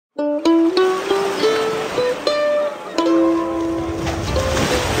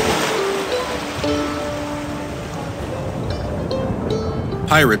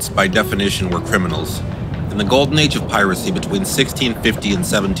Pirates, by definition, were criminals. In the Golden Age of Piracy between 1650 and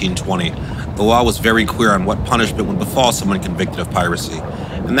 1720, the law was very clear on what punishment would befall someone convicted of piracy,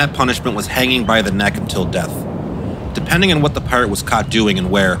 and that punishment was hanging by the neck until death. Depending on what the pirate was caught doing and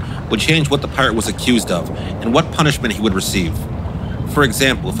where, would change what the pirate was accused of and what punishment he would receive. For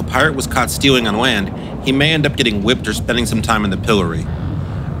example, if a pirate was caught stealing on land, he may end up getting whipped or spending some time in the pillory.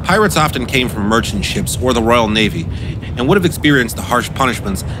 Pirates often came from merchant ships or the Royal Navy, and would have experienced the harsh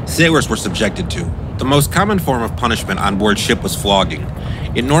punishments sailors were subjected to. The most common form of punishment on board ship was flogging.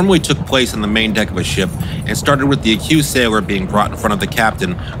 It normally took place on the main deck of a ship, and started with the accused sailor being brought in front of the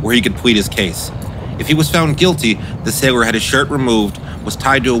captain where he could plead his case. If he was found guilty, the sailor had his shirt removed, was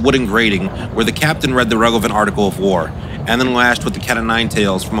tied to a wooden grating where the captain read the relevant article of war, and then lashed with the cat o' nine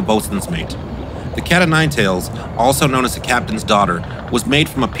tails from a boatswain's mate. The cat o' nine tails, also known as the captain's daughter, was made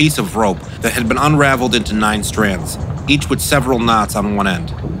from a piece of rope that had been unraveled into 9 strands, each with several knots on one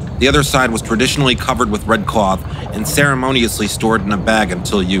end. The other side was traditionally covered with red cloth and ceremoniously stored in a bag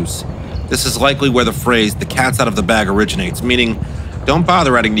until use. This is likely where the phrase, "the cat's out of the bag," originates, meaning, don't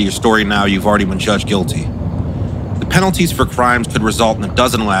bother adding to your story now, you've already been judged guilty. The penalties for crimes could result in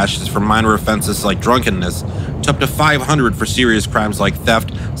 12 lashes for minor offenses like drunkenness, to up to 500 for serious crimes like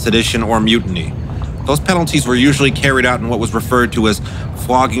theft, sedition, or mutiny. Those penalties were usually carried out in what was referred to as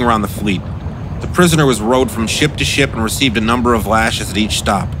flogging around the fleet. The prisoner was rowed from ship to ship and received a number of lashes at each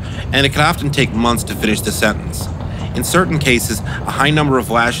stop, and it could often take months to finish the sentence. In certain cases, a high number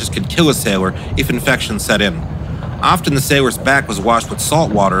of lashes could kill a sailor if infection set in. Often the sailor's back was washed with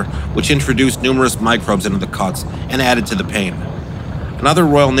salt water, which introduced numerous microbes into the cuts and added to the pain. Another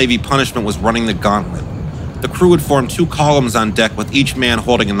Royal Navy punishment was running the gauntlet. The crew would form 2 columns on deck with each man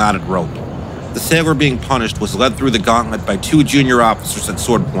holding a knotted rope. The sailor being punished was led through the gauntlet by 2 junior officers at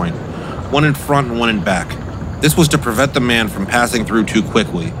sword point, one in front and one in back. This was to prevent the man from passing through too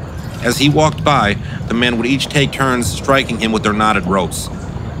quickly. As he walked by, the men would each take turns striking him with their knotted ropes.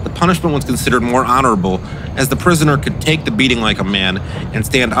 The punishment was considered more honorable, as the prisoner could take the beating like a man and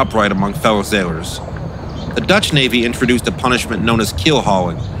stand upright among fellow sailors. The Dutch Navy introduced a punishment known as keel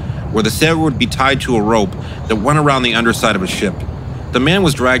hauling, where the sailor would be tied to a rope that went around the underside of a ship. The man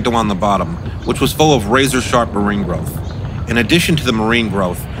was dragged along the bottom, which was full of razor-sharp marine growth. In addition to the marine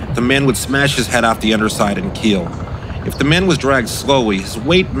growth, the man would smash his head off the underside and keel. If the man was dragged slowly, his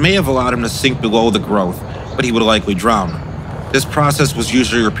weight may have allowed him to sink below the growth, but he would likely drown. This process was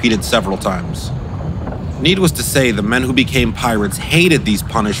usually repeated several times. Needless to say, the men who became pirates hated these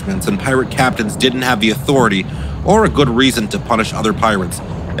punishments, and pirate captains didn't have the authority or a good reason to punish other pirates,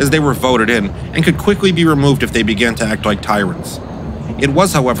 as they were voted in and could quickly be removed if they began to act like tyrants. It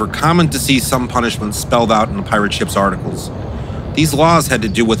was, however, common to see some punishments spelled out in the pirate ship's articles. These laws had to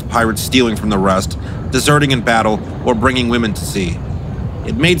do with pirates stealing from the rest, deserting in battle, or bringing women to sea.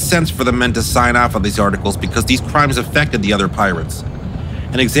 It made sense for the men to sign off on these articles because these crimes affected the other pirates.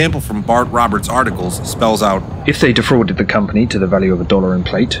 An example from Bart Roberts' articles spells out, if they defrauded the company to the value of $1 in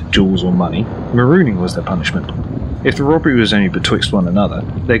plate, jewels or money, marooning was their punishment. If the robbery was only betwixt one another,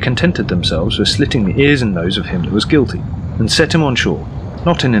 they contented themselves with slitting the ears and nose of him that was guilty, and set him on shore,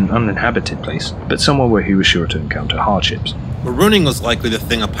 not in an uninhabited place, but somewhere where he was sure to encounter hardships. Marooning was likely the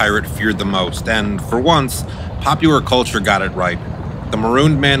thing a pirate feared the most, and for once, popular culture got it right. The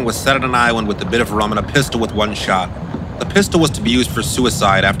marooned man was set on an island with a bit of rum and a pistol with 1 shot. The pistol was to be used for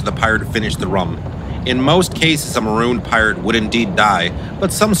suicide after the pirate finished the rum. In most cases, a marooned pirate would indeed die,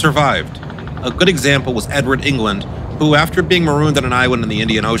 but some survived. A good example was Edward England, who, after being marooned on an island in the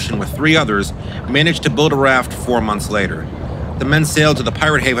Indian Ocean with 3 others, managed to build a raft 4 months later. The men sailed to the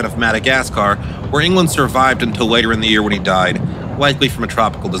pirate haven of Madagascar, where England survived until later in the year when he died, likely from a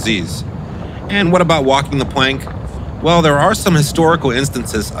tropical disease. And what about walking the plank? Well, there are some historical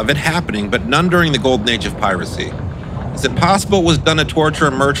instances of it happening, but none during the Golden Age of Piracy. Is it possible it was done to torture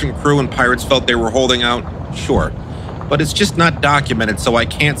a merchant crew and pirates felt they were holding out? Sure. But it's just not documented, so I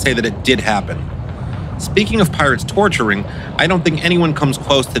can't say that it did happen. Speaking of pirates torturing, I don't think anyone comes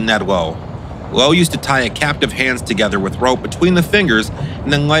close to Ned Low. Low used to tie a captive hands together with rope between the fingers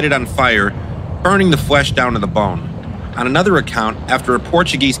and then light it on fire, burning the flesh down to the bone. On another account, after a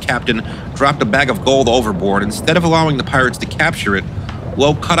Portuguese captain dropped a bag of gold overboard, instead of allowing the pirates to capture it,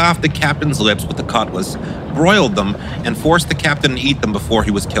 Low cut off the captain's lips with a cutlass, broiled them, and forced the captain to eat them before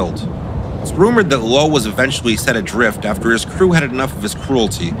he was killed. It's rumored that Low was eventually set adrift after his crew had enough of his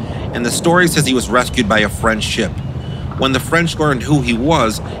cruelty, and the story says he was rescued by a French ship. When the French learned who he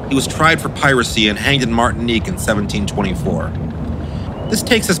was tried for piracy and hanged in Martinique in 1724. This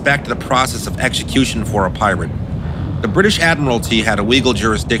takes us back to the process of execution for a pirate. The British Admiralty had a legal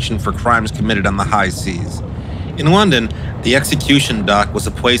jurisdiction for crimes committed on the high seas. In London, the execution dock was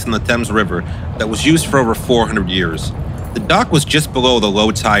a place in the Thames River that was used for over 400 years. The dock was just below the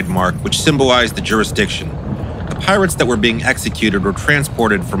low tide mark, which symbolized the jurisdiction. The pirates that were being executed were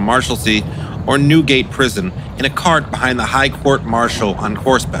transported from Marshalsea or Newgate Prison in a cart behind the High Court Marshal on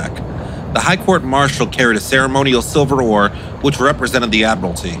horseback. The High Court Marshal carried a ceremonial silver oar which represented the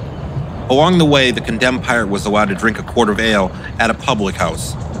Admiralty. Along the way, the condemned pirate was allowed to drink a quart of ale at a public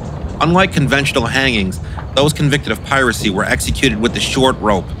house. Unlike conventional hangings, those convicted of piracy were executed with the short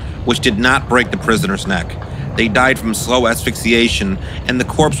rope, which did not break the prisoner's neck. They died from slow asphyxiation, and the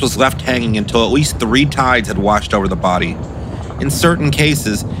corpse was left hanging until at least 3 tides had washed over the body. In certain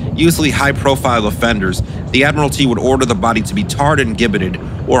cases, usually high-profile offenders, the Admiralty would order the body to be tarred and gibbeted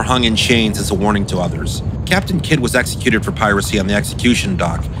or hung in chains as a warning to others. Captain Kidd was executed for piracy on the execution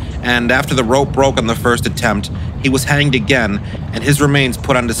dock, and after the rope broke on the first attempt, he was hanged again, and his remains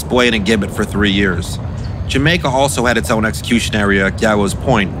put on display in a gibbet for 3 years. Jamaica also had its own execution area at Gallows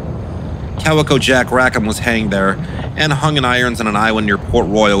Point. Calico Jack Rackham was hanged there, and hung in irons on an island near Port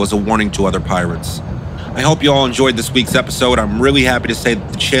Royal as a warning to other pirates. I hope you all enjoyed this week's episode. I'm really happy to say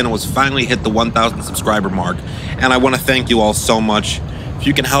that the channel has finally hit the 1,000 subscriber mark, and I want to thank you all so much. If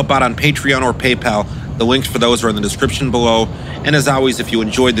you can help out on Patreon or PayPal, the links for those are in the description below, and as always, if you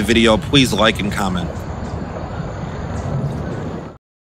enjoyed the video, please like and comment.